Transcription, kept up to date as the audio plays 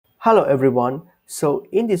Hello everyone. So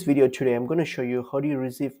in this video today, I'm going to show you how do you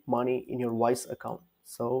receive money in your Wise account.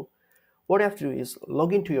 So what you have to do is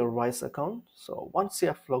log into your Wise account. So once you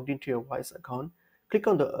have logged into your Wise account, click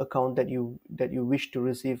on the account that you wish to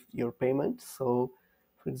receive your payment. So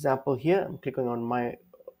for example, here I'm clicking on my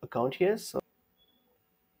account here.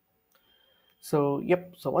 So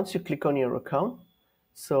once you click on your account,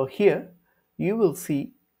 so here you will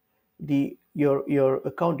see your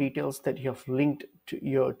account details that you have linked to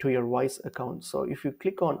your Wise account. So if you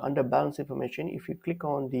click on under balance information, if you click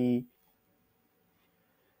on the,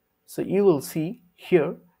 so you will see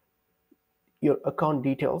here your account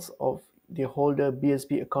details of the holder,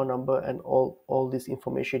 BSB account number, and all this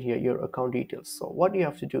information here, your account details. So what you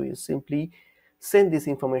have to do is simply send this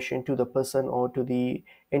information to the person or to the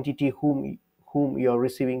entity whom you are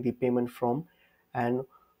receiving the payment from. And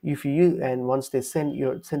if you and once they send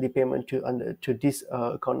the payment to this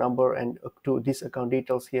account number and to this account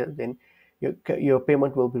details here, then your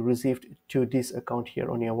payment will be received to this account here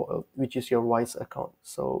on your which is your Wise account.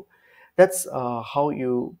 So that's how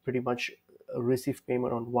you pretty much receive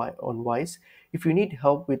payment on Wise. If you need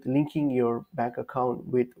help with linking your bank account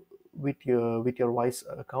with your Wise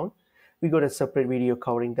account, we got a separate video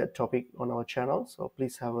covering that topic on our channel, so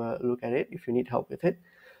please have a look at it if you need help with it.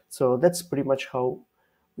 So that's pretty much how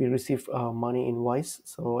we receive money in Wise.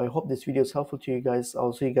 So I hope this video is helpful to you guys.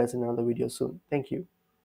 I'll see you guys in another video soon. Thank you.